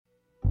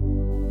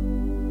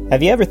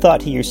Have you ever thought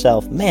to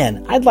yourself,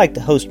 man, I'd like to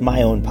host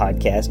my own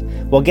podcast?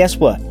 Well, guess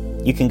what?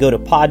 You can go to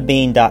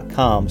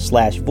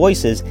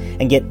podbean.com/voices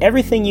and get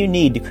everything you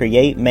need to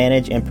create,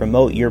 manage, and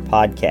promote your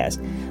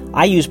podcast.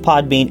 I use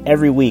Podbean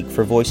every week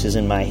for Voices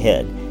in My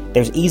Head.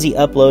 There's easy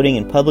uploading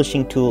and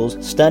publishing tools,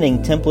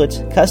 stunning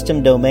templates,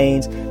 custom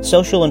domains,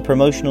 social and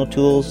promotional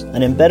tools,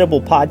 an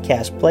embeddable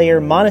podcast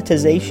player,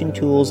 monetization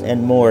tools,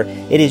 and more.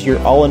 It is your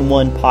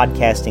all-in-one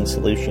podcasting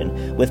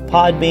solution. With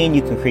Podbean,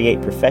 you can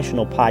create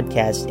professional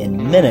podcasts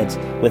in minutes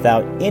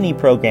without any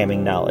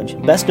programming knowledge.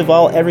 Best of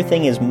all,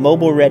 everything is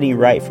mobile-ready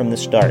right from the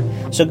start.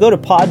 So go to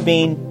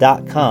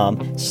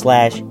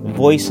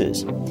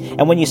podbean.com/voices.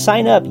 And when you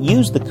sign up,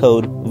 use the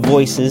code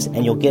VOICES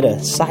and you'll get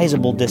a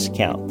sizable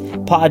discount.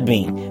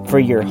 Podbean, for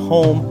your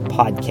home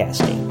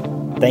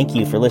podcasting. Thank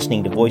you for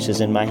listening to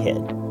Voices in My Head.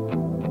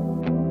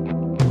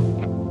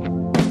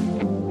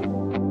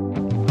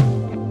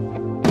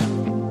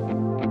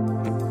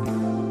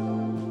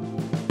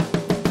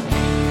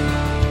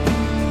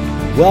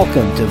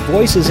 Welcome to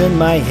Voices in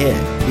My Head,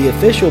 the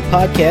official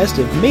podcast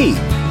of me,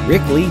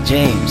 Rick Lee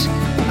James.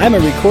 I'm a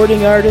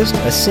recording artist,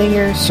 a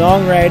singer,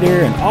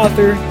 songwriter, an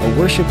author, a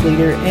worship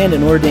leader, and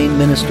an ordained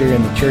minister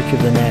in the Church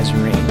of the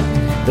Nazarene.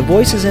 The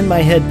Voices in My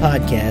Head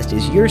podcast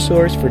is your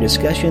source for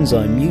discussions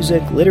on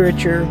music,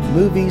 literature,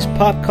 movies,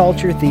 pop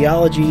culture,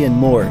 theology, and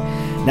more.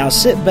 Now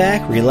sit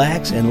back,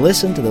 relax, and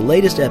listen to the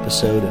latest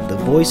episode of the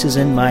Voices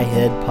in My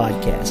Head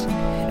podcast.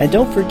 And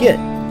don't forget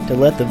to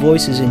let the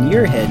voices in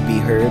your head be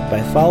heard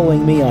by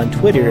following me on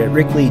Twitter at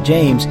Rick Lee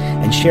James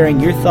and sharing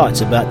your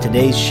thoughts about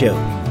today's show.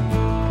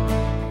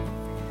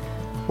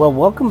 Well,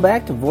 welcome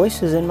back to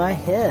Voices in My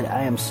Head.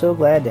 I am so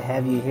glad to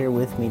have you here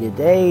with me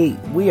today.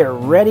 We are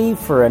ready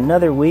for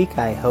another week,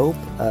 I hope,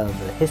 of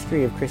the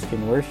history of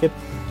Christian worship.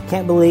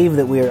 Can't believe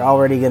that we are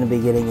already going to be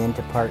getting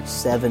into part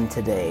 7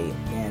 today.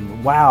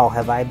 And wow,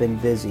 have I been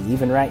busy.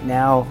 Even right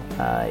now,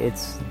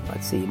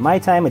 my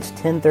time, it's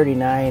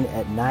 10:39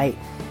 at night,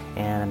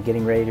 and I'm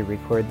getting ready to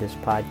record this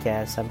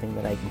podcast, something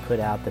that I can put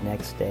out the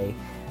next day.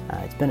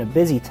 It's been a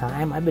busy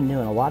time. I've been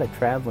doing a lot of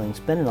traveling,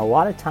 spending a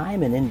lot of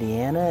time in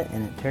Indiana,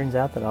 and it turns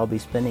out that I'll be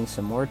spending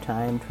some more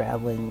time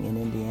traveling in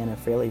Indiana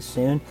fairly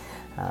soon,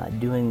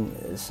 doing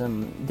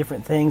some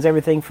different things,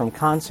 everything from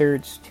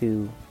concerts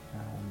to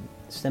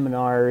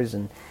seminars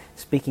and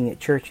speaking at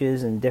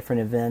churches and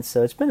different events.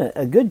 So it's been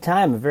a good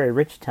time, a very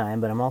rich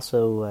time, but I'm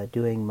also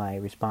doing my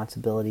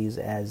responsibilities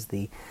as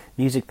the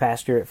music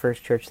pastor at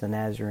First Church of the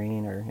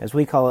Nazarene, or as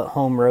we call it,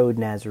 Home Road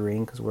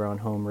Nazarene, because we're on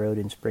Home Road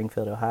in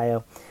Springfield,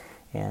 Ohio.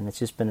 And it's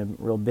just been a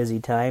real busy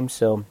time,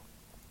 so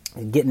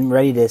getting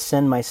ready to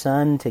send my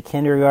son to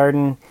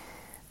kindergarten,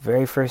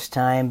 very first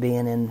time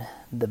being in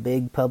the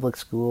big public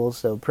schools,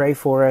 so pray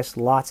for us.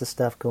 Lots of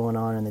stuff going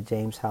on in the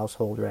James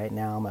household right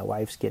now. My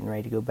wife's getting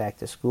ready to go back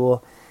to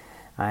school.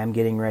 I'm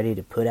getting ready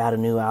to put out a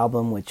new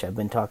album, which I've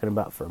been talking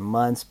about for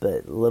months,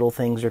 but little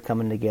things are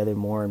coming together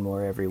more and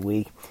more every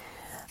week.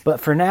 But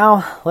for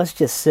now, let's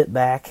just sit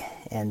back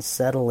and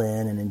settle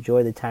in and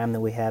enjoy the time that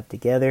we have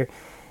together.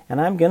 And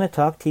I'm going to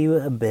talk to you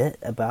a bit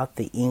about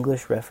the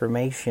English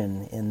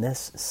Reformation in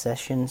this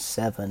session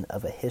 7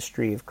 of A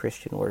History of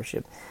Christian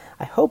Worship.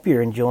 I hope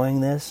you're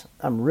enjoying this.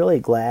 I'm really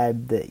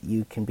glad that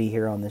you can be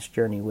here on this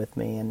journey with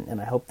me, and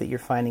I hope that you're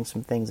finding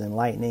some things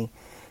enlightening.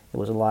 It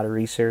was a lot of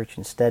research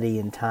and study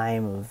and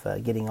time of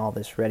getting all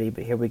this ready,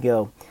 but here we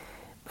go.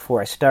 Before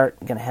I start,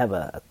 I'm going to have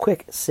a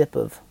quick sip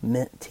of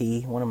mint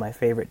tea, one of my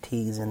favorite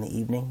teas in the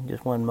evening.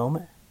 Just one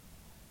moment.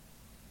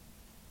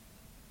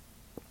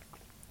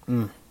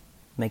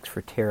 Makes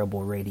for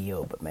terrible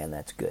radio, but man,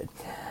 that's good.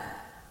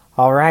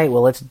 All right,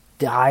 well, let's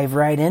dive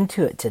right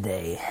into it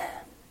today.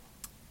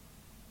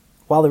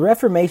 While the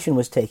Reformation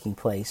was taking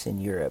place in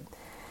Europe,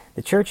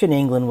 the church in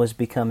England was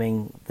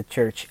becoming the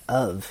Church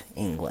of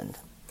England.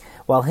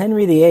 While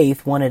Henry VIII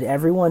wanted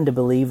everyone to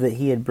believe that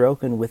he had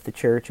broken with the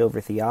church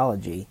over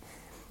theology,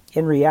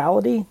 in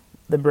reality,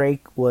 the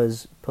break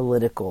was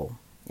political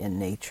in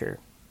nature.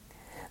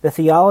 The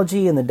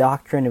theology and the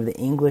doctrine of the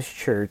English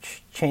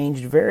church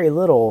changed very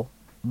little,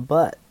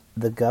 but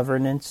the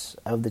governance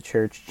of the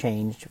church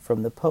changed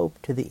from the Pope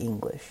to the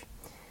English.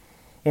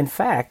 In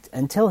fact,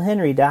 until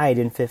Henry died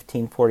in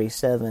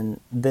 1547,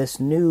 this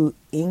new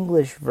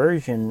English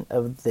version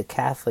of the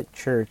Catholic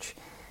Church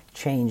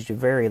changed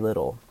very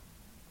little.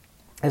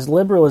 As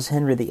liberal as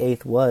Henry VIII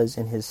was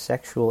in his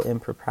sexual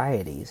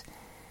improprieties,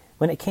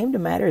 when it came to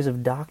matters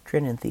of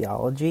doctrine and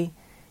theology,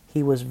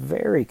 he was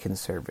very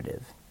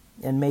conservative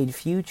and made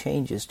few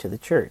changes to the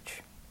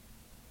church.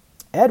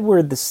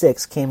 Edward VI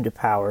came to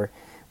power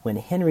when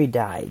Henry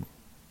died,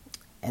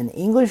 and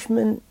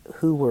Englishmen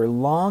who were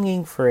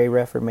longing for a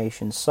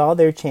Reformation saw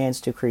their chance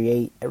to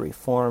create a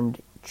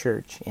Reformed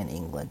church in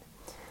England.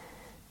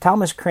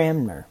 Thomas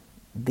Cranmer,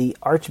 the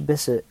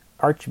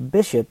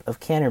Archbishop of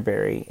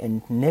Canterbury,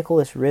 and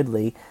Nicholas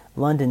Ridley,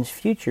 London's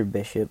future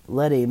bishop,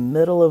 led a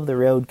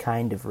middle-of-the-road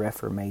kind of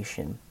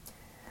Reformation.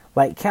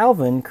 Like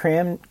Calvin,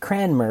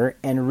 Cranmer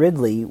and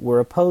Ridley were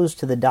opposed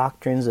to the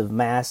doctrines of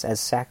Mass as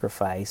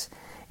sacrifice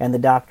and the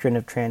doctrine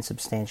of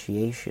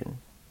transubstantiation.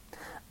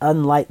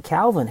 Unlike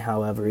Calvin,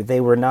 however, they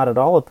were not at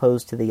all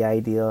opposed to the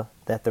idea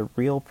that the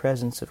real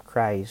presence of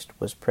Christ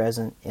was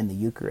present in the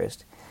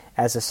Eucharist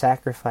as a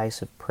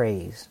sacrifice of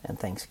praise and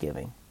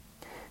thanksgiving.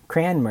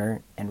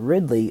 Cranmer and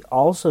Ridley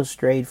also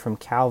strayed from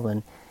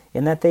Calvin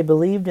in that they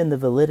believed in the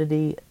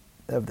validity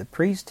of the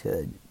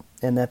priesthood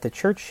and that the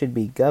church should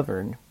be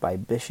governed by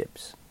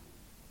bishops.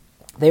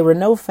 They were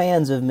no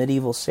fans of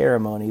medieval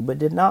ceremony, but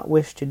did not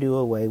wish to do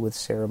away with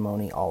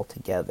ceremony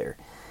altogether.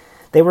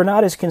 They were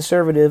not as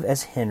conservative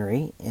as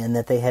Henry in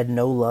that they had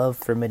no love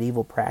for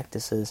medieval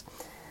practices,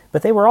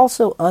 but they were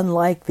also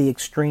unlike the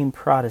extreme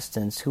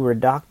Protestants who were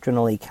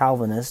doctrinally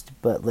Calvinist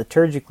but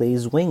liturgically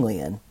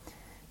Zwinglian.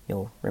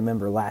 You'll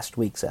remember last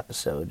week's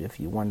episode if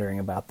you're wondering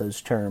about those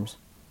terms.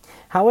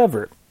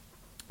 However,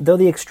 though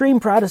the extreme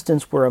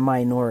Protestants were a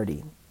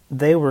minority,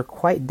 they were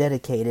quite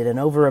dedicated, and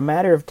over a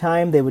matter of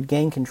time they would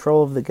gain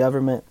control of the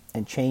government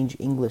and change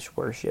English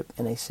worship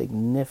in a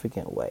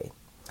significant way.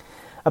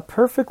 A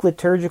perfect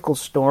liturgical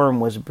storm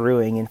was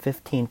brewing in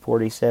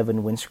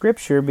 1547 when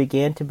Scripture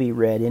began to be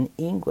read in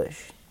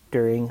English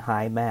during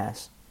High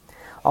Mass.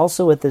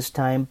 Also at this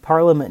time,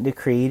 Parliament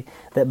decreed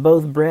that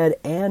both bread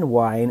and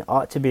wine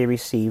ought to be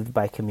received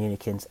by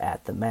communicants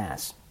at the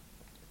Mass.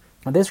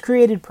 This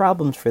created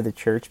problems for the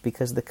church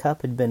because the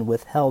cup had been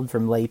withheld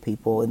from lay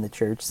people in the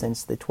church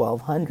since the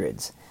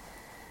 1200s.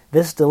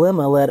 This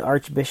dilemma led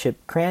Archbishop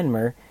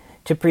Cranmer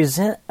to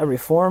present a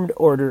reformed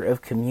order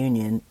of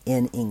communion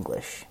in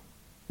English.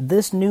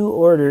 This new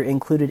order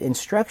included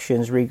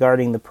instructions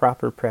regarding the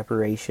proper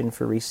preparation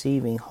for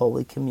receiving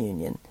Holy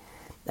Communion,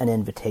 an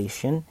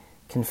invitation,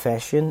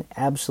 confession,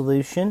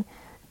 absolution,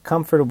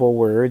 comfortable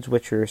words,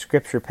 which are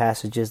scripture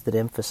passages that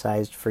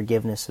emphasized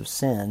forgiveness of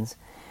sins,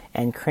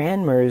 and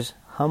Cranmer's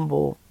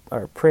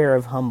prayer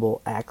of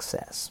humble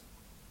access.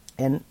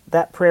 And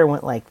that prayer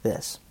went like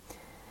this: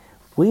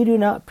 "We do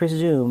not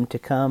presume to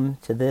come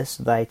to this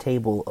thy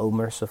table, O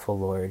merciful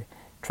Lord,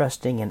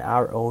 trusting in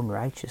our own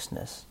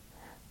righteousness,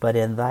 but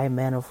in thy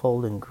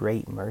manifold and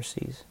great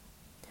mercies.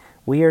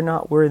 We are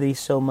not worthy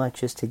so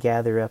much as to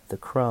gather up the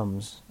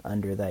crumbs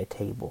under thy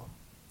table.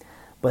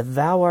 But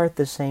thou art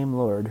the same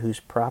Lord, whose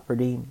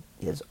property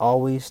is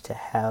always to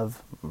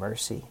have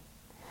mercy.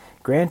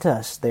 Grant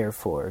us,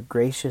 therefore,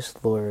 gracious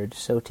Lord,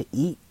 so to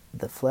eat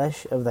the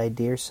flesh of thy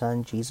dear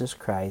Son, Jesus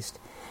Christ,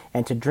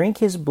 and to drink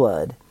his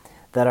blood,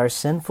 that our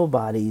sinful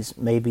bodies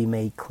may be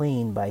made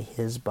clean by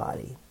his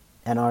body,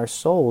 and our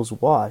souls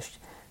washed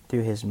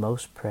through his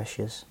most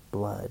precious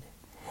blood,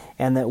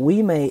 and that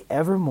we may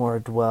evermore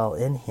dwell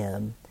in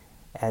him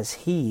as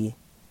he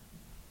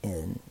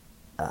in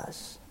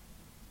us."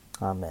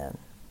 Amen.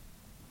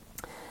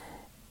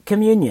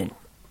 Communion,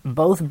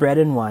 both bread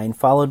and wine,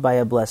 followed by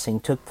a blessing,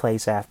 took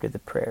place after the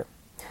prayer.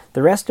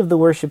 The rest of the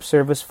worship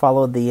service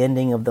followed the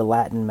ending of the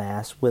Latin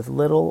Mass with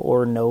little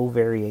or no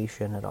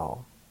variation at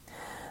all.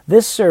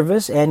 This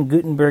service and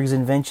Gutenberg's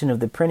invention of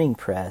the printing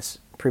press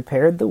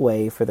prepared the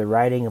way for the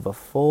writing of a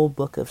full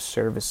book of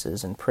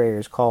services and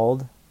prayers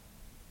called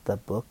the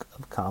Book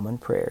of Common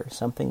Prayer,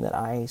 something that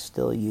I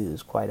still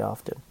use quite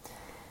often.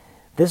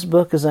 This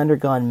book has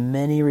undergone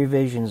many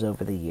revisions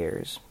over the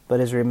years, but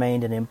has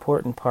remained an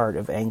important part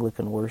of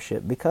Anglican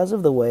worship because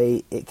of the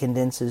way it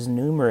condenses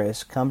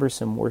numerous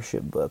cumbersome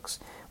worship books,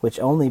 which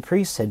only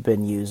priests had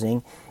been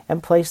using,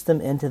 and placed them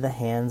into the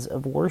hands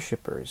of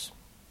worshipers.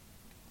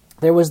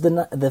 There was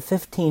the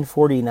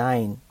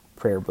 1549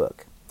 prayer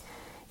book.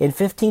 In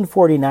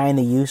 1549,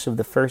 the use of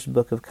the first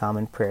Book of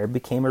Common Prayer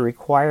became a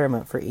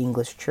requirement for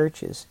English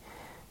churches.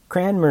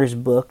 Cranmer's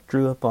book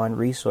drew upon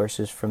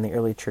resources from the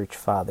early church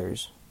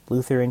fathers,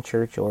 Lutheran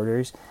church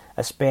orders,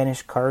 a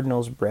Spanish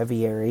cardinal's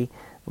breviary,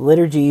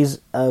 liturgies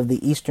of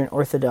the Eastern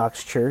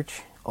Orthodox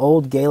Church,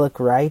 old Gaelic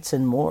rites,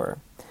 and more.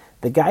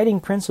 The guiding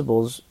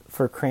principles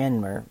for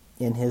Cranmer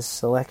in his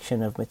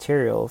selection of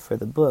material for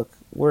the book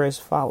were as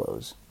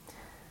follows.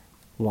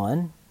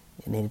 1.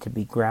 It needed to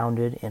be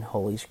grounded in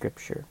Holy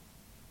Scripture.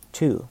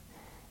 2.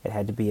 It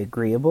had to be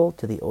agreeable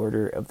to the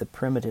order of the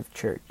primitive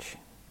church.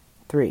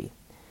 3.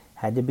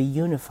 Had to be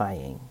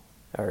unifying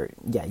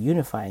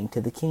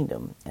to the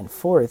kingdom. And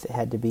 4th, it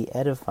had to be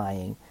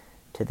edifying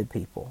to the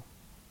people.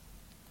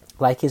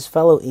 Like his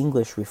fellow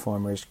English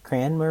reformers,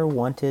 Cranmer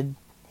wanted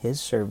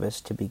his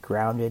service to be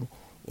grounded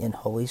in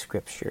Holy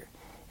Scripture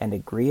and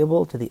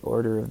agreeable to the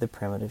order of the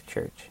primitive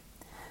church.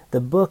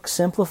 The book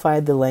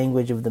simplified the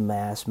language of the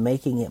Mass,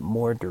 making it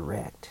more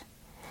direct.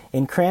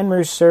 In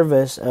Cranmer's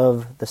service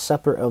of the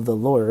Supper of the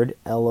Lord,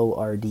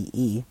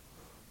 Lorde,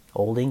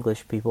 Old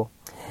English people,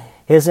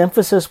 his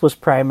emphasis was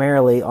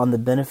primarily on the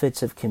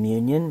benefits of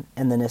communion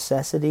and the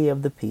necessity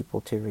of the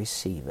people to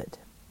receive it.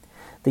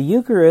 The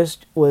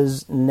Eucharist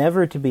was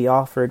never to be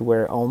offered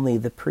where only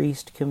the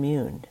priest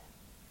communed.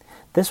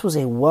 This was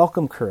a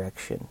welcome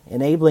correction,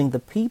 enabling the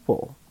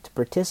people to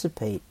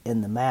participate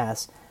in the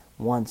Mass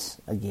once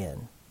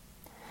again.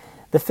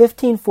 The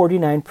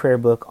 1549 prayer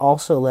book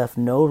also left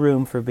no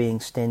room for being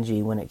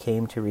stingy when it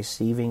came to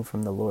receiving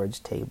from the Lord's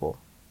table.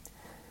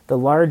 The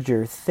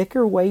larger,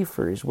 thicker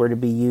wafers were to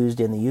be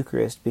used in the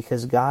Eucharist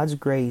because God's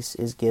grace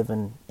is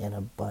given in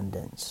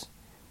abundance.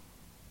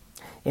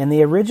 In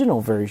the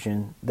original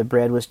version, the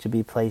bread was to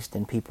be placed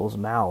in people's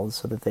mouths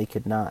so that they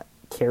could not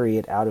carry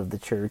it out of the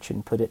church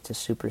and put it to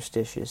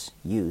superstitious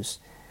use.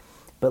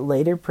 But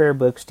later prayer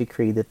books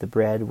decreed that the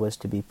bread was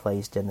to be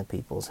placed in the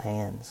people's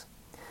hands.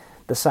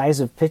 The size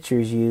of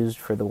pitchers used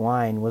for the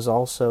wine was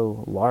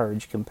also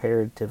large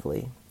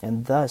comparatively,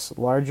 and thus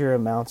larger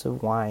amounts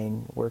of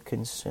wine were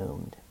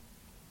consumed.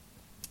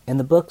 In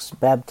the book's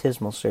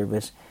baptismal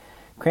service,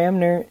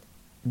 Cranmer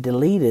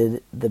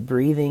deleted the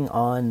breathing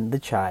on the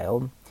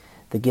child,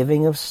 the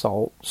giving of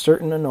salt,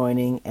 certain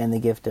anointing, and the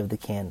gift of the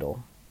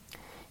candle.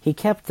 He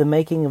kept the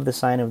making of the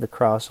sign of the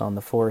cross on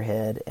the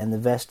forehead and the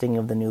vesting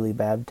of the newly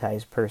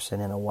baptized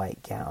person in a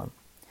white gown.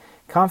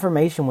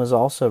 Confirmation was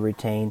also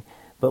retained,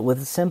 but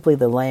with simply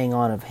the laying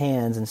on of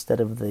hands instead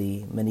of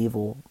the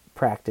medieval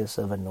practice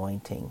of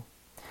anointing.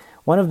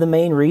 One of the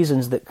main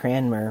reasons that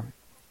Cranmer's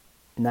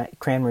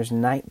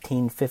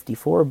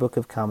 1954 Book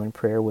of Common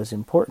Prayer was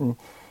important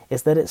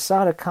is that it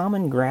sought a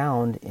common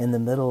ground in the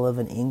middle of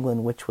an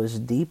England which was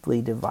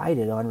deeply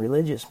divided on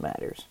religious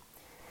matters.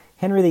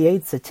 Henry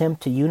VIII's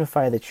attempt to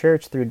unify the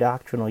church through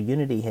doctrinal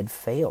unity had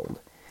failed,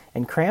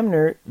 and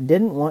Cranmer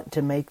didn't want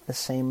to make the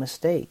same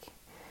mistake.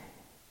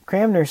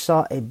 Cranmer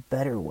saw a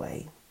better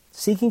way,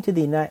 seeking to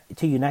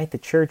unite the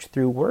church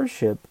through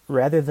worship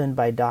rather than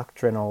by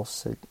doctrinal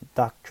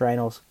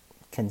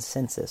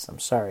consensus. I'm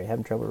sorry, I'm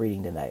having trouble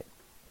reading tonight.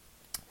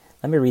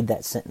 Let me read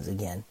that sentence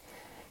again.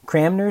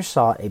 Cranmer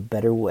sought a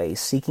better way,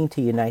 seeking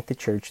to unite the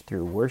church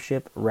through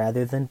worship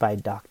rather than by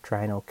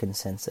doctrinal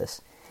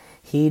consensus.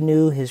 He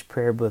knew his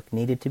prayer book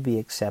needed to be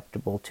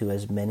acceptable to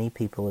as many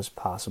people as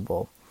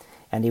possible,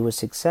 and he was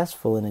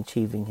successful in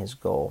achieving his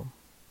goal.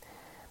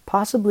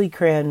 Possibly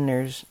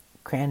Cranmer's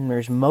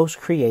most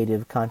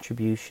creative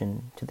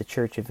contribution to the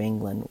Church of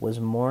England was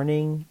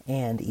morning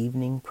and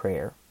evening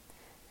prayer.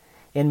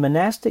 In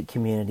monastic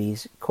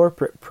communities,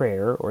 corporate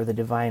prayer, or the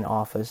divine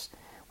office,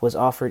 was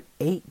offered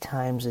 8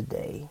 times a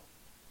day.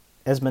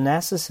 As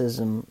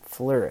monasticism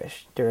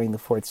flourished during the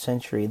 4th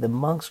century, the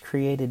monks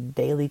created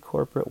daily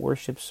corporate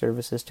worship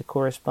services to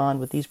correspond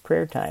with these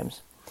prayer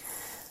times.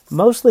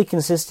 Mostly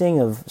consisting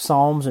of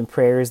psalms and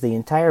prayers, the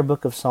entire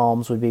book of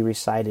Psalms would be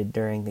recited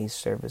during these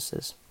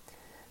services.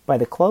 By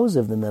the close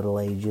of the Middle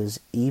Ages,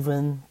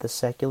 even the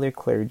secular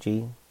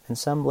clergy and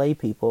some lay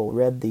people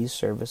read these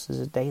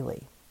services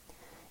daily,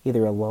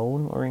 either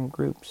alone or in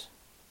groups.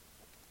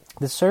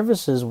 The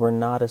services were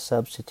not a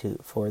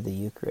substitute for the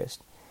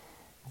Eucharist.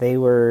 They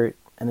were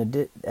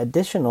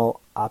additional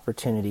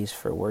opportunities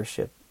for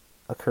worship,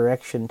 a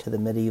correction to the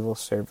medieval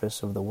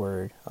service of the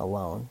Word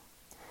alone.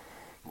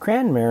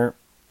 Cranmer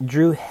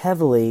drew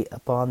heavily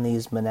upon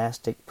these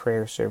monastic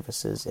prayer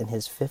services in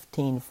his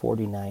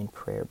 1549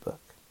 prayer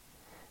book,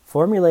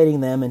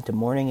 formulating them into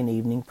morning and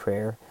evening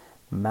prayer,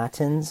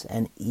 matins,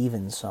 and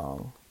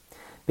evensong.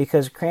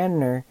 Because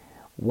Cranmer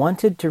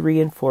wanted to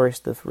reinforce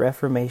the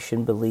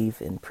Reformation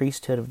belief in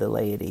priesthood of the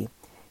laity,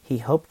 he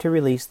hoped to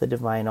release the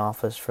divine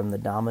office from the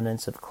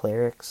dominance of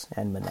clerics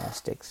and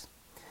monastics.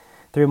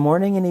 Through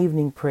morning and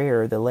evening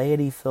prayer, the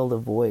laity filled a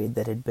void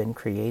that had been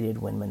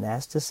created when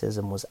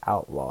monasticism was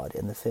outlawed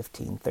in the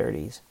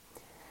 1530s.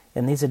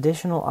 In these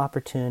additional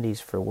opportunities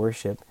for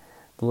worship,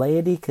 the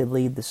laity could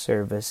lead the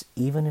service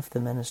even if the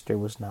minister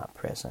was not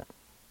present.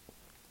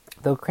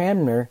 Though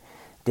Cranmer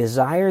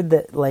desired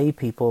that lay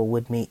people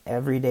would meet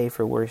every day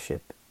for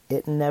worship,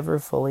 it never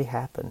fully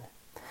happened.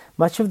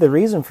 Much of the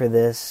reason for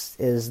this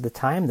is the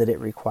time that it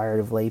required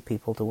of lay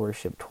people to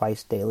worship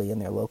twice daily in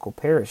their local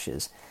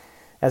parishes.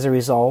 As a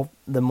result,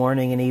 the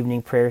morning and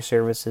evening prayer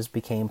services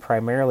became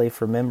primarily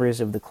for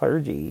members of the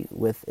clergy,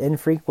 with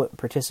infrequent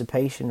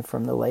participation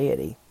from the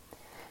laity.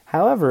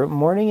 However,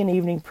 morning and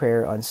evening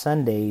prayer on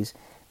Sundays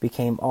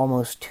became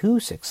almost too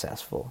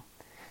successful.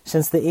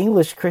 Since the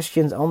English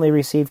Christians only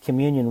received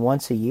communion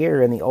once a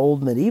year in the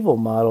old medieval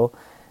model,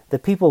 the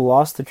people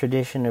lost the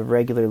tradition of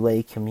regular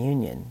lay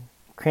communion.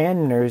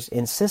 Cranmer's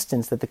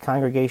insistence that the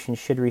congregation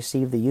should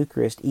receive the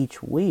Eucharist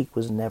each week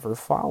was never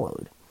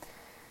followed.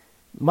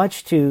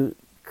 Much to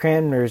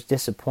Cranmer's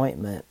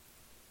disappointment,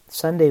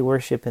 Sunday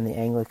worship in the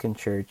Anglican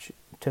Church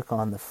took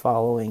on the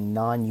following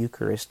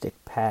non-Eucharistic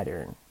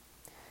pattern.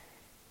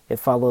 It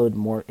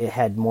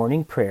had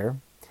morning prayer,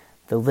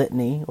 the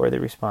litany or the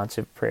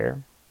responsive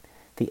prayer,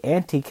 the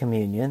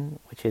ante-communion,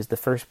 which is the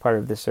first part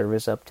of the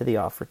service up to the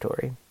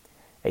offertory,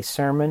 a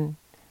sermon,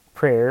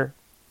 prayer.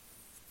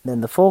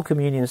 Then the full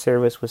communion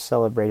service was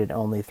celebrated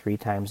only 3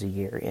 times a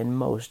year in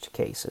most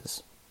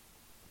cases.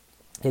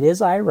 It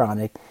is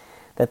ironic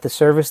that the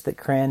service that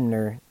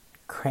Cranmer,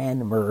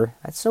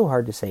 that's so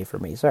hard to say for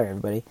me, sorry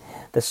everybody,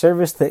 the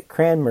service that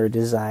Cranmer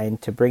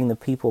designed to bring the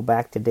people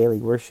back to daily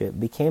worship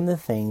became the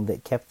thing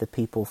that kept the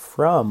people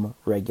from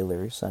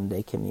regular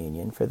Sunday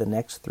communion for the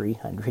next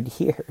 300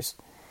 years.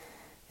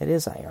 It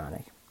is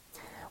ironic.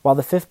 While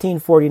the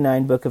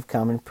 1549 Book of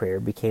Common Prayer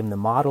became the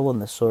model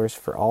and the source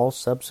for all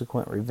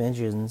subsequent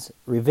revisions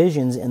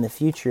in the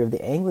future of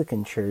the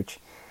Anglican Church,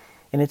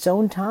 in its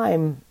own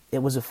time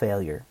it was a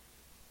failure.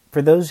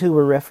 For those who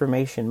were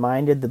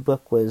Reformation-minded, the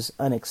book was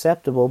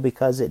unacceptable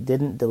because it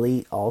didn't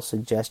delete all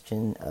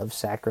suggestion of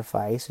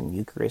sacrifice and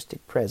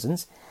Eucharistic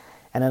presence,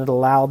 and it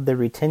allowed the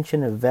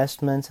retention of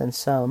vestments and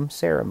some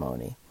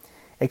ceremony.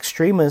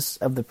 Extremists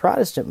of the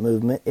Protestant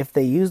movement, if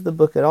they used the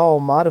book at all,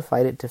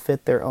 modified it to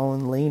fit their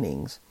own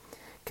leanings.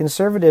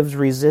 Conservatives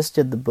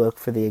resisted the book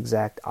for the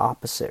exact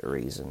opposite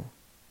reason.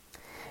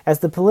 As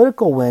the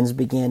political winds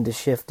began to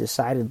shift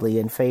decidedly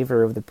in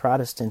favor of the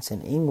Protestants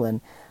in England,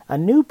 a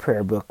new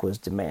prayer book was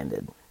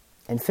demanded.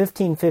 In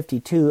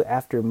 1552,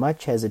 after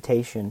much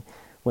hesitation,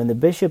 when the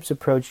bishops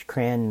approached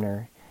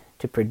Cranmer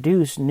to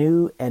produce a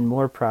new and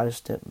more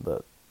Protestant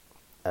book,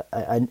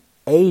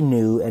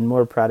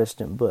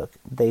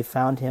 they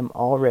found him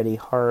already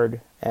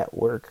hard at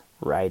work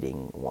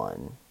writing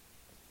one.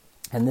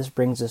 And this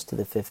brings us to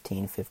the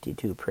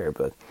 1552 prayer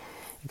book.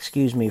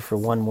 Excuse me for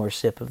one more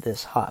sip of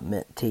this hot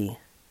mint tea.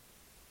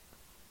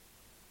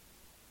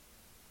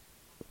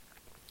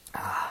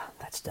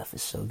 That stuff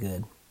is so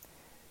good.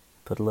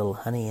 Put a little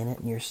honey in it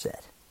and you're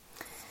set.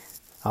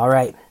 All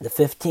right, the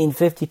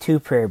 1552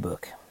 prayer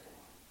book.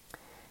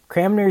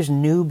 Cranmer's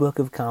new Book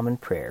of Common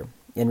Prayer,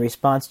 in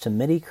response to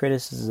many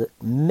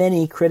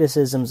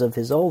criticisms of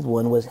his old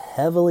one, was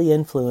heavily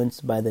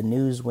influenced by the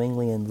new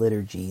Zwinglian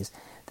liturgies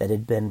that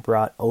had been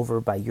brought over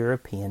by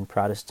European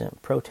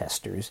Protestant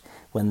protesters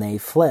when they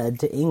fled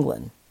to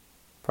England.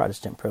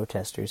 Protestant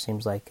protesters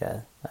seems like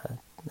a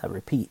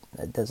repeat,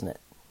 doesn't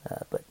it?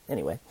 But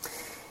anyway,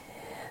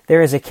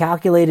 there is a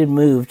calculated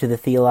move to the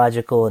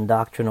theological and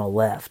doctrinal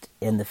left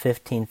in the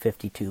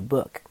 1552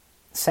 book.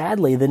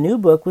 Sadly, the new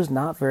book was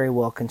not very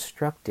well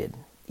constructed,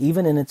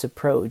 even in its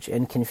approach,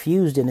 and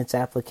confused in its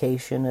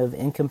application of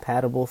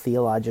incompatible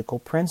theological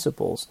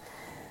principles.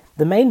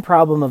 The main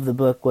problem of the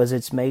book was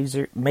its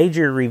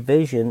major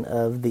revision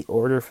of the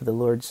order for the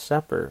Lord's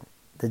Supper.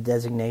 The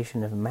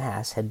designation of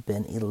Mass had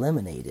been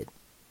eliminated.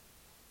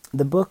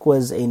 The book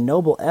was a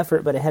noble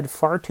effort, but it had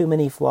far too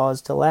many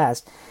flaws to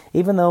last.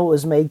 Even though it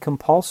was made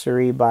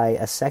compulsory by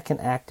a second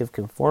act of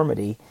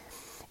conformity,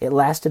 it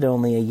lasted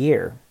only a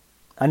year.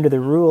 Under the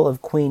rule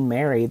of Queen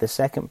Mary, the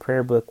second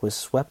prayer book was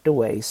swept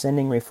away,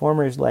 sending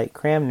reformers like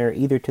Cranmer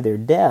either to their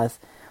death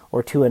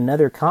or to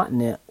another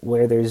continent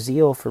where their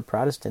zeal for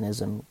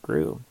Protestantism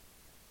grew.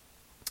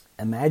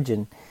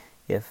 Imagine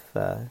if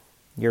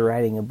you're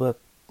writing a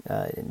book,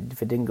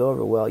 if it didn't go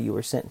over well, you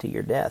were sent to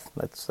your death.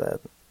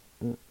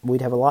 We'd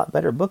have a lot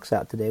better books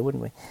out today,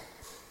 wouldn't we?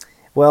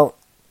 Well,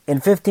 in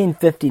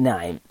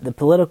 1559, the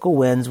political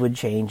winds would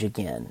change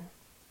again.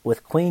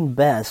 With Queen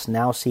Bess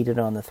now seated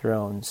on the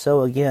throne,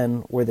 so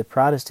again were the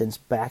Protestants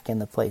back in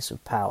the place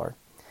of power.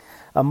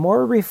 A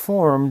more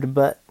reformed,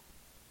 but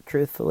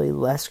truthfully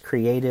less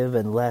creative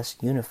and less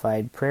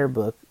unified prayer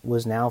book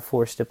was now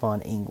forced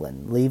upon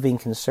England, leaving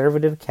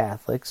conservative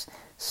Catholics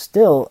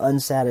still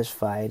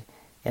unsatisfied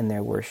in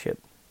their worship.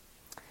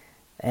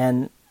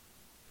 And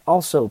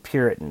also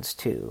Puritans,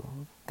 too.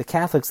 The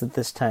Catholics at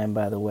this time,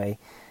 by the way,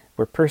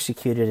 were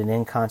persecuted and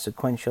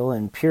inconsequential,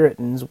 and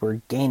Puritans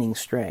were gaining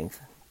strength,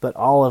 but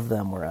all of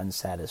them were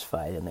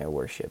unsatisfied in their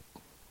worship.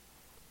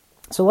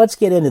 So let's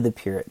get into the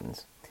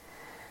Puritans.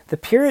 The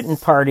Puritan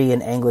party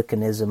in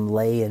Anglicanism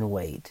lay in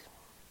wait.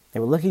 They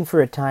were looking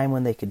for a time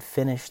when they could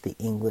finish the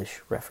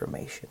English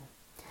Reformation.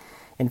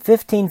 In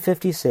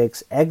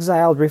 1556,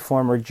 exiled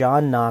reformer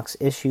John Knox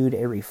issued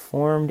a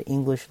reformed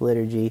English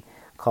liturgy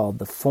called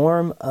the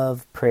Form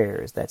of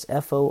Prayers. That's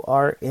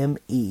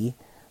F-O-R-M-E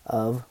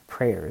of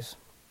Prayers.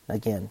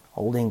 Again,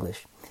 Old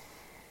English.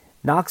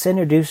 Knox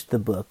introduced the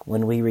book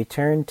when he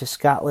returned to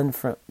Scotland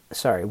from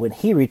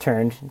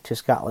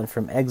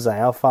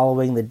exile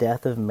following the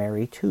death of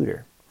Mary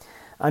Tudor.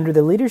 Under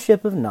the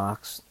leadership of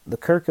Knox, the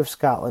Kirk of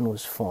Scotland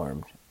was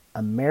formed,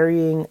 a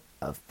marrying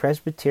of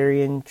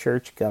Presbyterian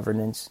church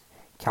governance,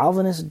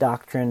 Calvinist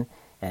doctrine,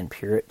 and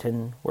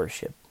Puritan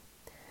worship.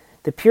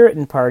 The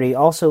Puritan party,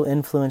 also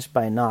influenced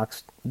by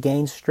Knox,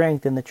 gained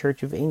strength in the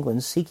Church of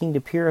England, seeking to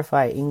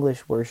purify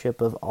English worship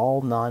of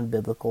all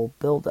non-biblical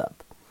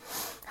buildup.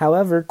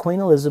 However, Queen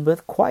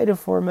Elizabeth, quite a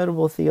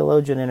formidable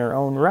theologian in her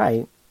own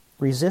right,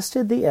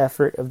 resisted the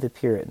effort of the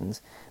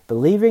Puritans,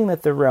 believing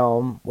that the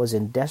realm was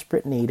in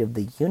desperate need of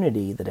the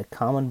unity that a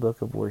common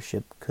book of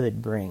worship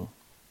could bring.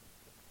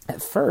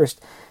 At first,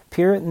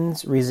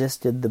 Puritans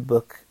resisted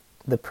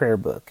the prayer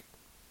book,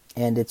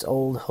 and its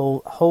old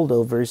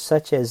holdovers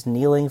such as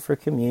kneeling for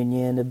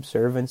communion,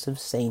 observance of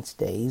saints'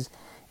 days,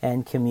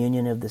 and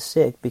communion of the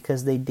sick,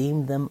 because they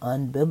deemed them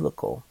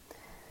unbiblical.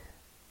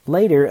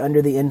 Later,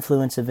 under the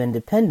influence of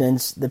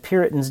independence, the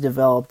Puritans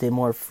developed a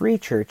more free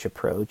church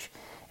approach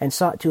and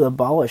sought to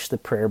abolish the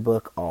prayer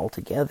book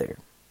altogether.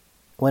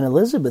 When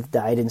Elizabeth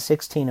died in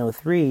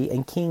 1603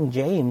 and King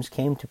James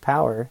came to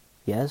power,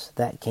 yes,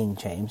 that King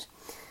James,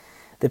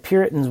 the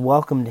Puritans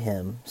welcomed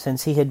him,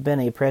 since he had been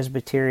a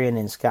Presbyterian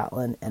in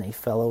Scotland and a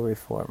fellow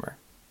reformer.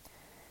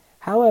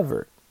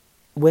 However,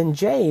 when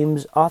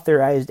James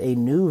authorized a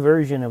new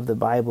version of the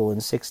Bible in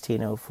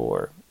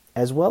 1604,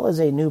 as well as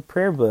a new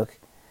prayer book,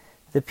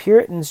 the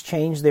Puritans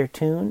changed their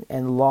tune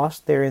and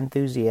lost their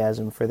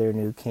enthusiasm for their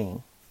new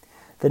king.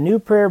 The new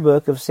prayer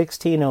book of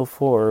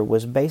 1604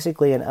 was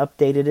basically an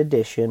updated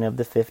edition of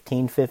the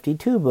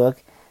 1552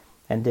 book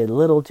and did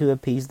little to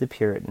appease the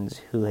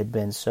Puritans who had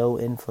been so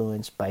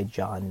influenced by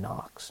John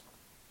Knox.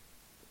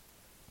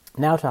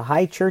 Now to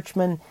High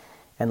Churchmen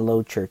and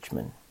Low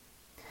Churchmen.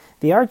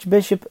 The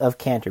Archbishop of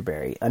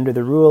Canterbury, under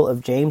the rule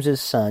of James's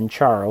son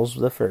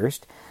Charles I,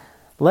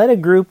 led a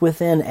group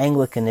within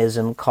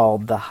Anglicanism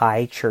called the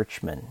High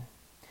Churchmen.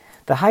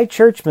 The High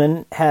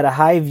Churchmen had a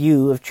high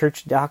view of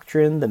church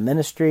doctrine, the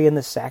ministry, and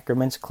the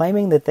sacraments,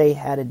 claiming that they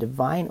had a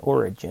divine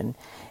origin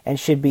and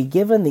should be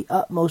given the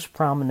utmost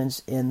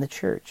prominence in the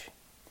church.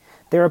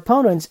 Their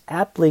opponents,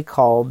 aptly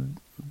called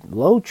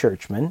Low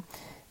Churchmen,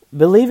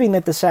 believing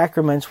that the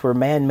sacraments were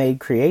man-made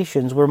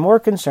creations, were more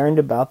concerned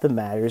about the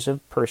matters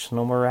of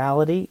personal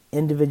morality,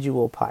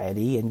 individual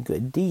piety, and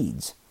good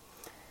deeds.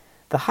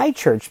 The High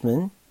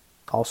Churchmen,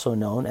 also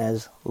known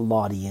as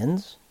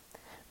Laudians,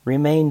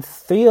 remained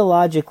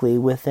theologically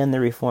within the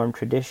Reformed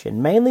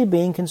tradition, mainly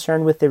being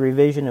concerned with the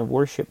revision of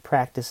worship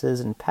practices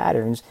and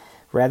patterns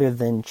rather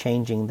than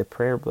changing the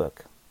prayer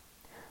book.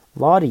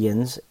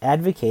 Laudians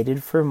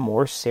advocated for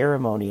more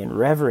ceremony and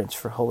reverence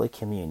for Holy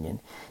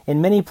Communion.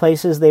 In many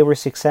places they were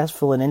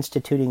successful in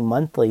instituting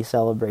monthly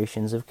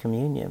celebrations of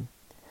communion.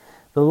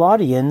 The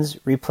Laudians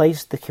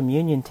replaced the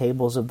communion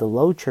tables of the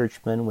Low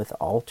Churchmen with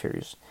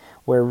altars,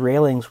 where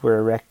railings were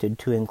erected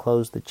to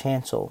enclose the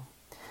chancel.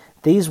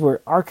 These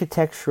were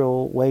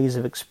architectural ways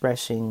of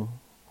expressing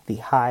the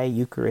high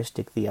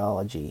Eucharistic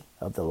theology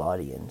of the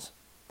Laudians.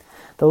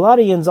 The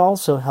Laudians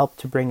also helped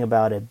to bring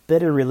about a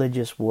bitter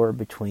religious war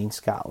between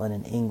Scotland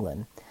and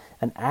England,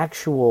 an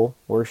actual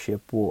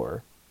worship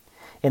war.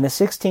 In the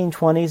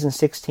 1620s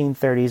and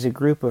 1630s, a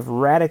group of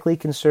radically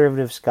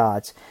conservative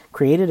Scots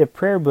created a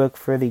prayer book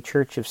for the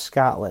Church of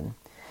Scotland.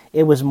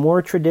 It was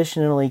more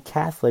traditionally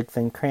Catholic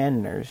than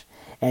Cranmer's,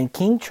 and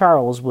King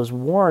Charles was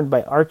warned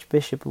by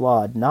Archbishop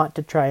Laud not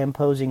to try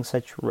imposing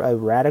such a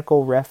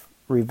radical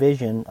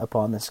revision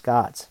upon the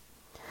Scots.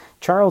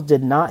 Charles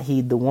did not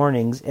heed the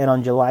warnings, and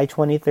on July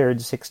 23,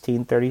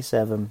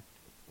 1637,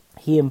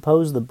 he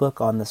imposed the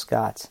book on the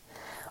Scots.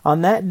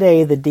 On that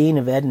day, the Dean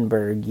of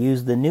Edinburgh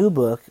used the new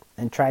book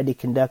and tried to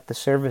conduct the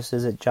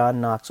services at John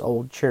Knox's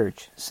old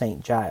church,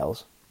 St.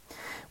 Giles.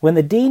 When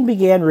the Dean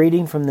began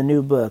reading from the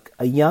new book,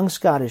 a young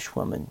Scottish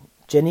woman,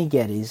 Jenny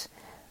Geddes,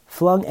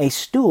 flung a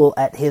stool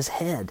at his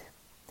head.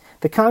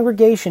 The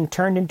congregation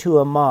turned into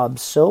a mob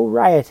so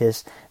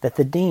riotous that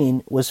the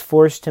Dean was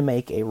forced to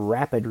make a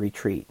rapid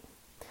retreat.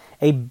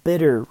 A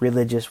bitter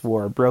religious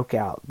war broke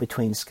out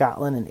between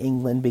Scotland and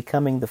England,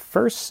 becoming the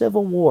first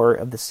civil war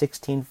of the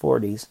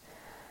 1640s.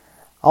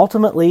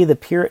 Ultimately, the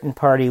Puritan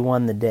party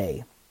won the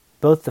day.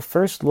 Both the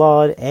First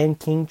Laud and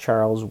King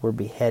Charles were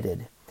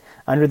beheaded.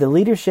 Under the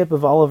leadership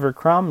of Oliver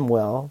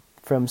Cromwell,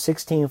 from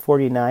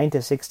 1649 to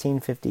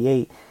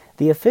 1658,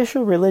 the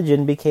official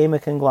religion became a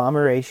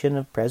conglomeration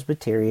of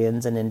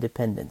Presbyterians and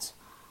Independents.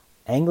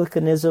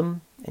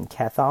 Anglicanism and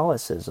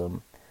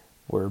Catholicism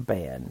were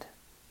banned.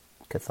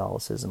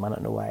 Catholicism. I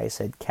don't know why I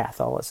said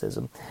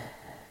Catholicism.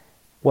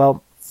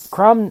 Well,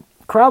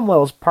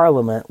 Cromwell's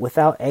Parliament,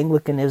 without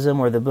Anglicanism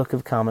or the Book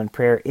of Common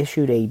Prayer,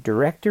 issued a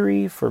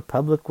Directory for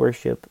Public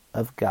Worship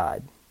of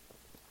God.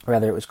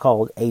 Rather, it was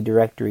called a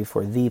Directory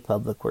for the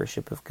Public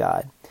Worship of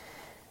God.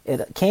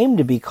 It came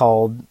to be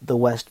called the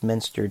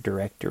Westminster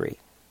Directory.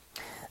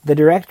 The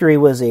Directory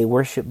was a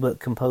worship book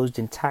composed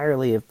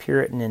entirely of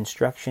Puritan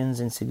instructions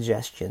and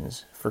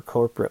suggestions for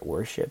corporate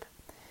worship.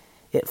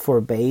 It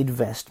forbade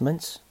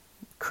vestments,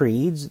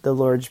 creeds, the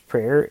Lord's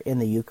Prayer, in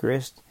the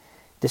Eucharist,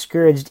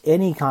 discouraged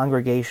any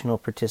congregational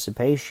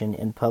participation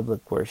in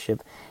public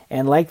worship,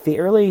 and like the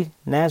early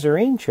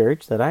Nazarene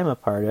church that I'm a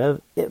part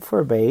of, it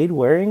forbade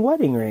wearing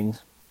wedding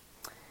rings.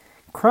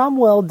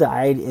 Cromwell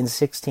died in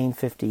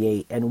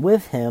 1658, and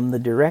with him the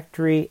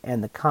Directory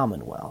and the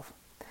Commonwealth.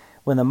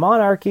 When the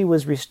monarchy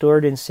was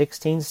restored in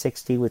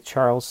 1660 with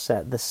Charles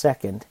II,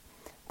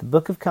 the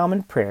Book of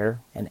Common Prayer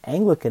and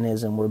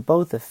Anglicanism were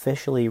both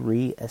officially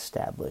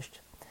re-established.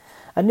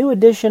 A new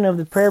edition of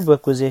the prayer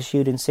book was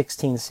issued in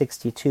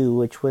 1662,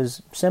 which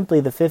was simply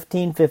the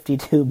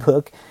 1552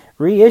 book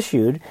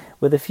reissued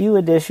with a few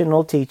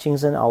additional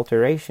teachings and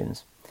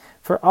alterations.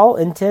 For all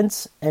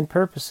intents and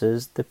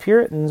purposes, the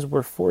Puritans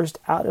were forced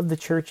out of the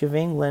Church of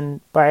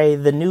England by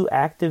the new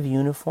Act of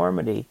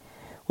Uniformity,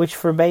 which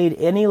forbade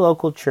any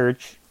local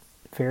church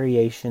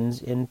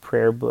variations in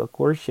prayer book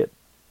worship.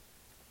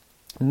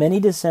 Many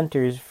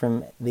dissenters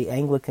from the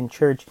Anglican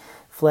Church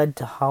fled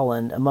to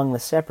Holland. Among the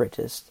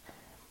separatists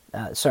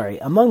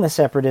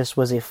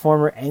was a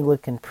former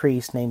Anglican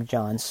priest named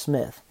John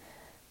Smyth,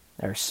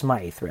 or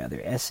Smythe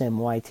rather,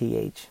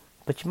 S-M-Y-T-H.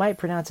 But you might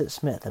pronounce it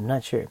Smith, I'm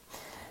not sure.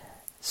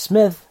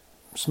 Smythe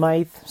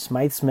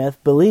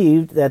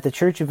believed that the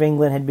Church of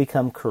England had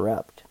become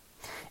corrupt,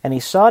 and he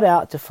sought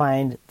out to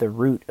find the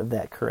root of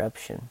that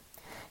corruption.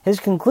 His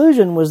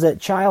conclusion was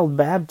that child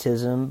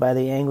baptism by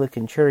the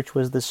Anglican Church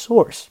was the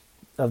source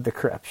of the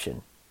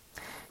corruption.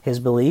 His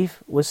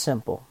belief was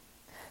simple.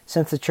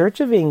 Since the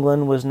Church of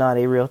England was not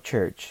a real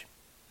church,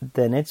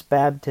 then its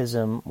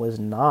baptism was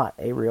not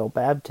a real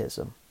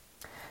baptism.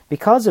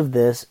 Because of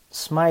this,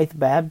 Smythe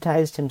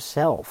baptized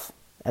himself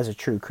as a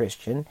true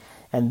Christian,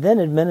 and then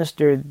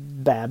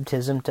administered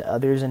baptism to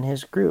others in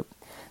his group,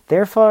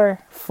 therefore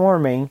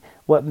forming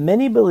what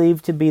many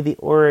believe to be the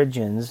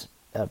origins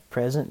of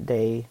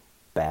present-day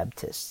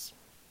Baptists.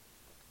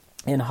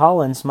 In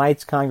Holland,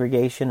 Smythe's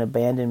congregation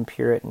abandoned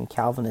Puritan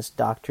Calvinist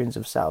doctrines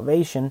of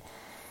salvation,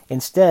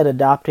 instead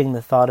adopting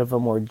the thought of a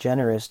more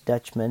generous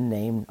Dutchman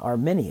named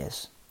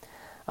Arminius.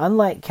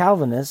 Unlike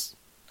Calvinists,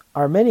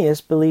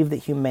 Arminius believed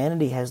that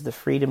humanity has the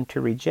freedom to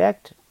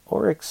reject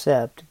or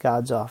accept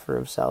God's offer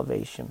of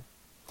salvation.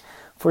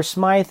 For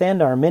Smythe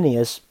and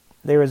Arminius,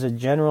 there is a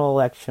general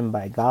election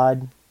by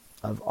God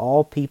of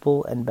all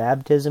people, and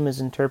baptism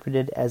is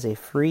interpreted as a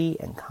free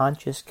and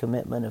conscious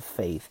commitment of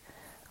faith,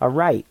 a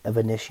rite of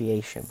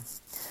initiation.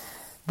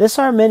 This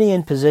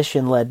Arminian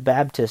position led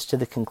Baptists to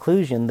the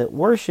conclusion that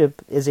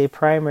worship is a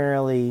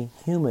primarily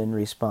human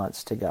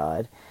response to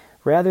God,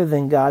 rather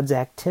than God's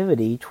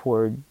activity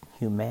toward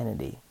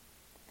humanity.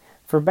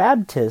 For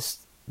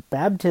Baptists,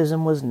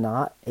 baptism was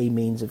not a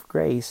means of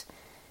grace.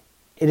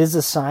 It is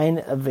a sign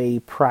of a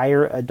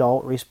prior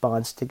adult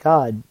response to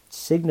God,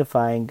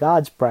 signifying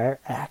God's prior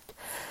act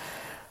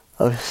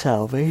of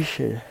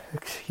salvation.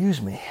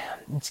 Excuse me.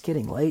 It's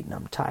getting late and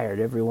I'm tired,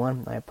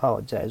 everyone. I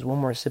apologize. One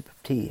more sip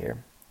of tea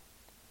here.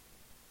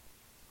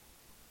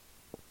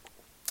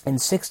 In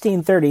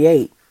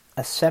 1638,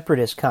 a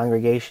separatist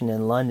congregation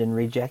in London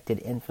rejected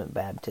infant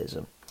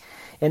baptism,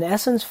 in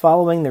essence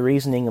following the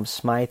reasoning of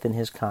Smythe and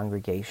his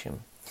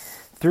congregation.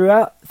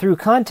 Through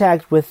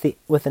contact with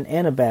an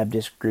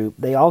Anabaptist group,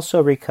 they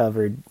also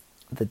recovered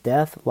the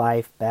death,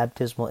 life,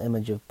 baptismal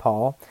image of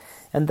Paul,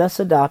 and thus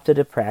adopted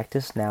a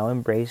practice now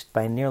embraced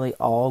by nearly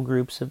all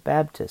groups of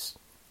Baptists: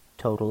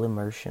 total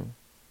immersion.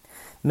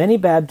 Many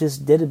Baptists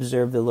did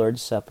observe the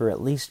Lord's Supper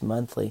at least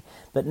monthly,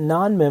 but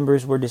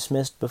non-members were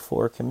dismissed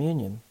before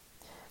communion.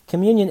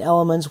 Communion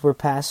elements were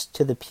passed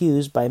to the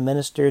pews by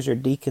ministers or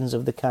deacons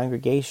of the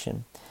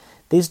congregation.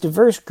 These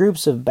diverse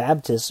groups of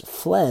Baptists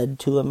fled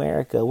to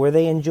America, where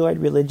they enjoyed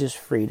religious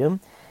freedom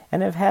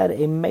and have had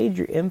a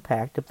major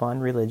impact upon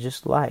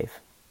religious life.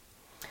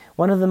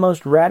 One of the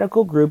most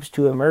radical groups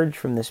to emerge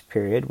from this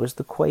period was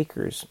the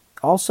Quakers,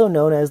 also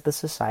known as the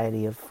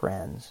Society of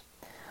Friends.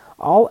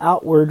 All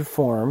outward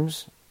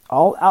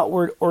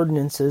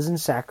ordinances and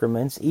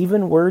sacraments,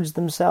 even words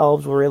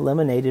themselves, were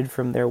eliminated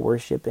from their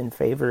worship in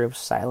favor of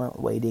silent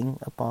waiting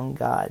upon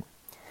God.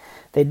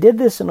 They did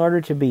this in order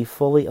to be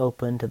fully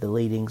open to the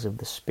leadings of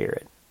the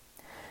Spirit.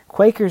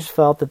 Quakers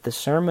felt that the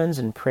sermons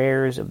and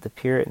prayers of the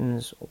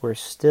Puritans were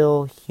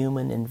still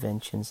human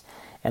inventions,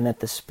 and that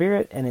the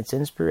Spirit and its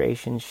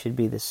inspiration should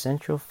be the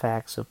central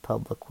facts of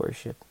public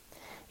worship,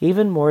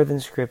 even more than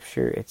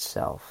Scripture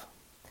itself.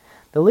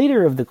 The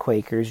leader of the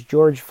Quakers,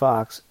 George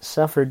Fox,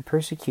 suffered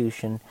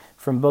persecution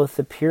from both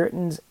the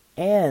Puritans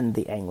and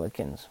the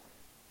Anglicans.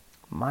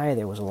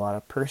 There was a lot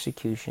of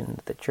persecution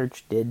that the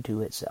church did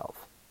to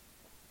itself.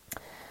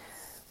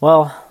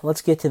 Well,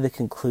 let's get to the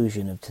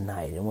conclusion of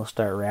tonight, and we'll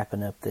start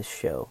wrapping up this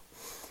show.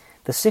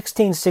 The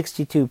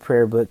 1662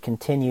 prayer book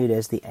continued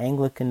as the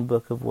Anglican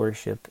book of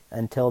worship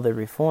until the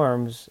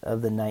reforms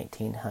of the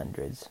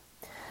 1900s.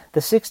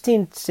 The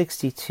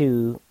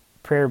 1662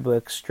 prayer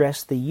book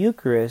stressed the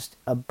Eucharist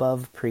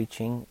above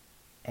preaching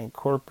and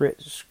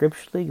corporate,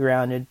 scripturally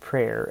grounded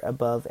prayer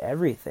above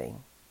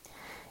everything.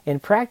 In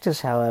practice,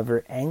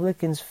 however,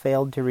 Anglicans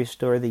failed to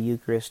restore the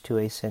Eucharist to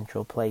a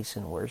central place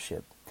in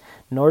worship,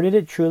 nor did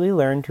it truly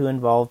learn to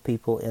involve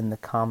people in the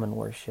common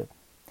worship.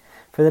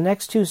 For the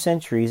next 2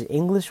 centuries,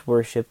 English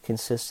worship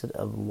consisted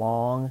of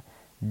long,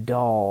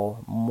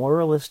 dull,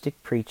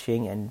 moralistic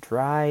preaching and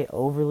dry,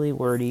 overly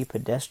wordy,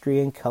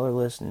 pedestrian,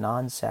 colorless,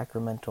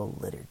 non-sacramental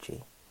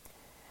liturgy.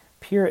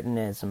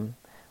 Puritanism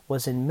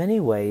was in many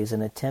ways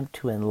an attempt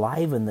to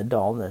enliven the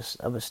dullness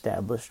of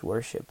established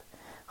worship,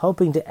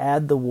 hoping to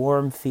add the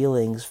warm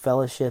feelings,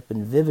 fellowship,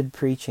 and vivid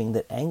preaching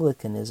that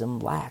Anglicanism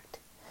lacked.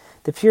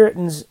 The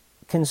Puritans'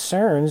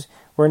 concerns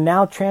were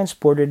now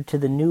transported to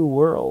the New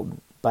World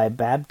by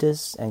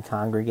Baptists and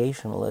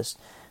Congregationalists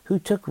who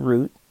took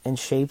root and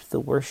shaped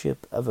the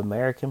worship of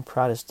American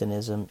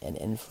Protestantism in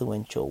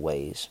influential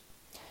ways.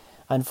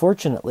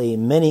 Unfortunately,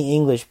 many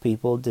English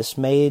people,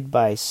 dismayed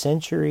by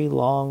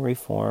century-long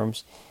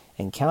reforms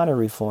and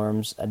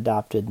counter-reforms,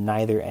 adopted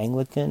neither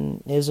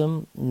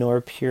Anglicanism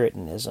nor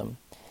Puritanism.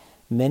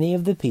 Many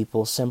of the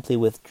people simply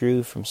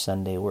withdrew from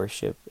Sunday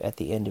worship at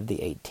the end of the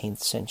 18th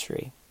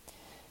century.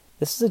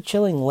 This is a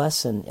chilling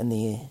lesson in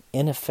the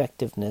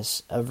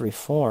ineffectiveness of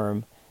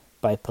reform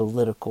by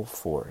political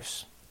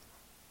force.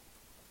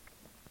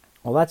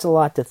 Well, that's a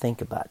lot to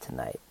think about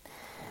tonight.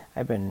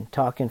 I've been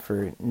talking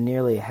for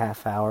nearly a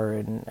half hour,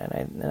 and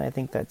I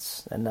think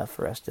that's enough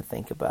for us to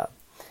think about.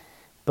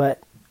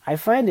 But I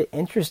find it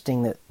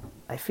interesting that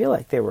I feel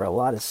like there were a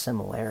lot of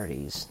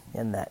similarities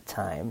in that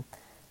time,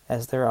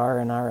 as there are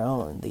in our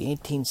own. The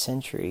 18th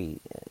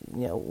century,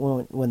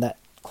 when that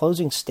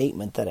closing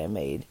statement that I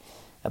made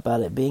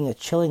about it being a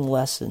chilling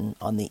lesson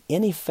on the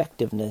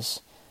ineffectiveness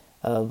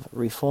of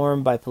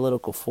reform by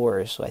political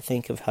force. So I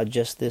think of how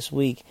just this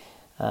week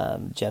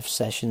Jeff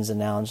Sessions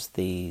announced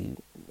I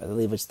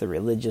believe it's the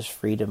Religious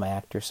Freedom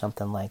Act or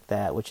something like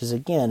that, which is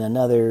again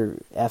another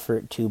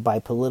effort to, by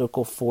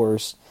political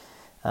force,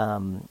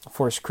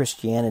 force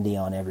Christianity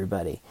on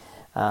everybody,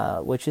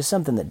 which is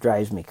something that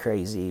drives me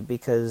crazy,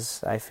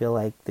 because I feel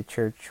like the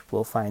church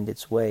will find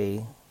its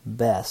way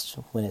best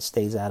when it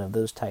stays out of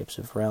those types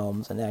of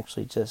realms and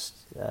actually just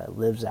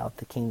lives out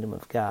the kingdom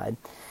of God.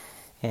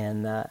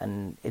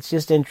 And it's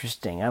just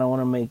interesting. I don't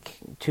want to make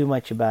too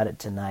much about it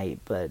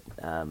tonight, but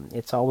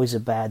it's always a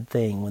bad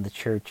thing when the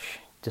church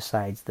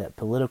decides that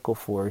political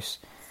force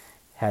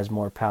has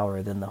more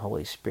power than the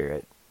Holy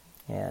Spirit.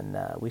 And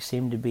we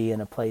seem to be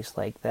in a place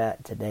like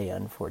that today,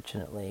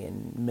 unfortunately,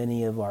 in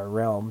many of our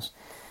realms.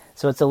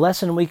 So it's a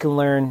lesson we can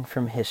learn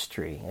from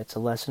history. It's a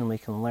lesson we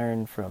can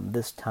learn from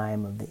this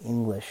time of the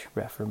English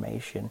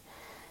Reformation.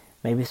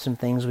 Maybe some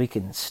things we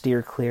can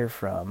steer clear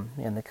from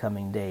in the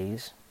coming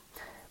days.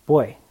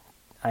 Boy,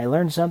 I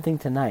learned something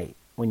tonight.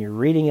 When you're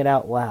reading it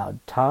out loud,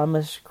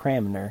 Thomas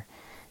Cranmer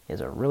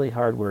is a really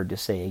hard word to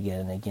say again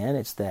and again.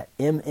 It's that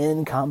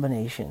MN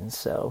combination.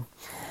 So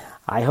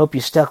I hope you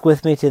stuck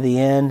with me to the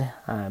end.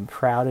 I'm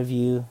proud of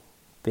you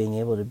being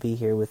able to be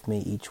here with me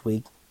each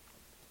week.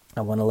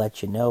 I want to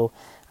let you know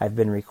I've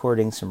been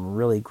recording some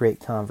really great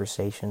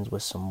conversations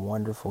with some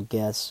wonderful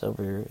guests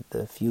over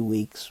the few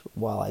weeks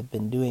while I've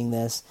been doing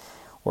this.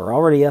 We're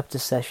already up to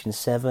session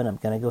 7. I'm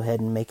going to go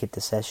ahead and make it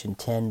to session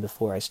 10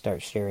 before I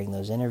start sharing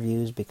those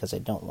interviews, because I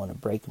don't want to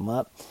break them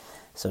up.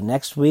 So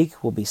next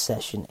week will be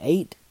session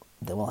 8,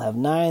 then we'll have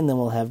 9, then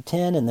we'll have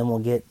 10, and then we'll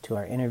get to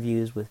our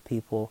interviews with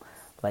people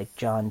like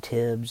John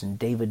Tibbs and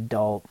David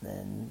Dalton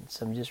and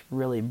some just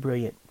really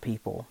brilliant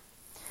people.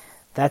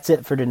 That's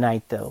it for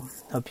tonight, though.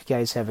 Hope you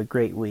guys have a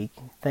great week.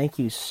 Thank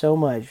you so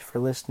much for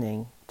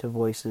listening to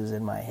Voices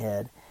in My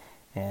Head,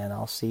 and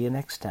I'll see you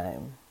next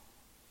time.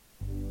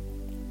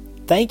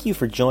 Thank you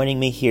for joining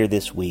me here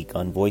this week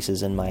on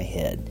Voices in My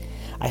Head.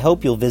 I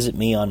hope you'll visit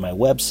me on my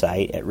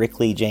website at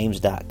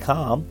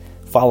rickleejames.com,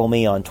 follow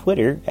me on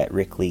Twitter at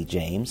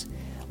rickleejames,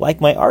 like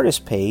my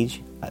artist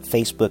page at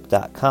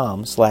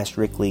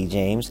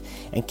facebook.com/rickleejames,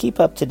 and keep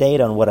up to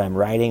date on what I'm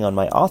writing on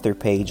my author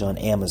page on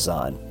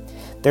Amazon.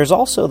 There's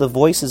also the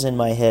Voices in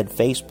My Head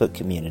Facebook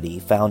community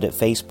found at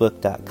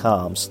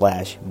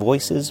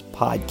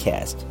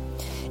facebook.com/voicespodcast.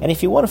 And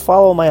if you want to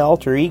follow my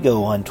alter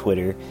ego on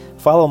Twitter,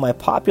 follow my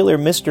popular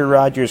Mr.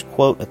 Rogers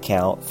quote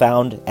account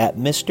found at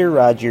Mr.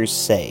 Rogers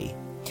Say.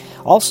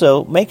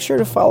 Also, make sure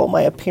to follow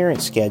my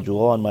appearance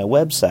schedule on my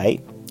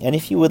website, and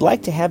if you would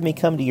like to have me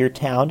come to your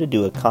town to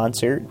do a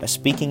concert, a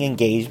speaking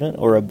engagement,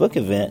 or a book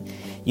event,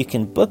 you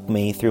can book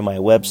me through my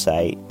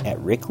website at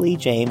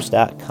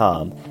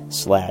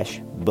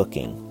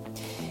rickleejames.com/booking.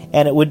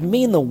 And it would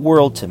mean the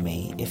world to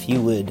me if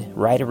you would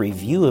write a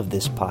review of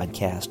this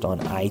podcast on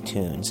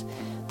iTunes.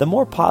 The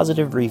more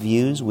positive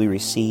reviews we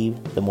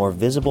receive, the more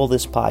visible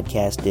this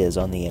podcast is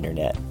on the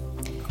internet.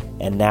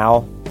 And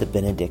now, the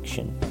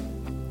benediction.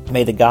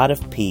 May the God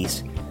of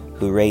peace,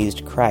 who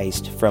raised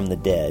Christ from the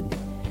dead,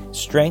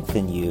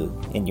 strengthen you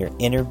in your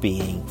inner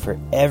being for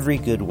every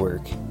good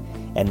work,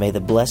 and may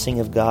the blessing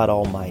of God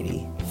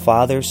Almighty,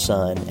 Father,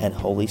 Son, and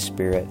Holy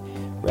Spirit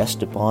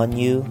rest upon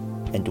you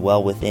and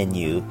dwell within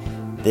you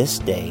this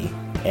day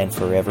and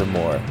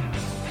forevermore.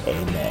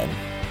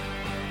 Amen.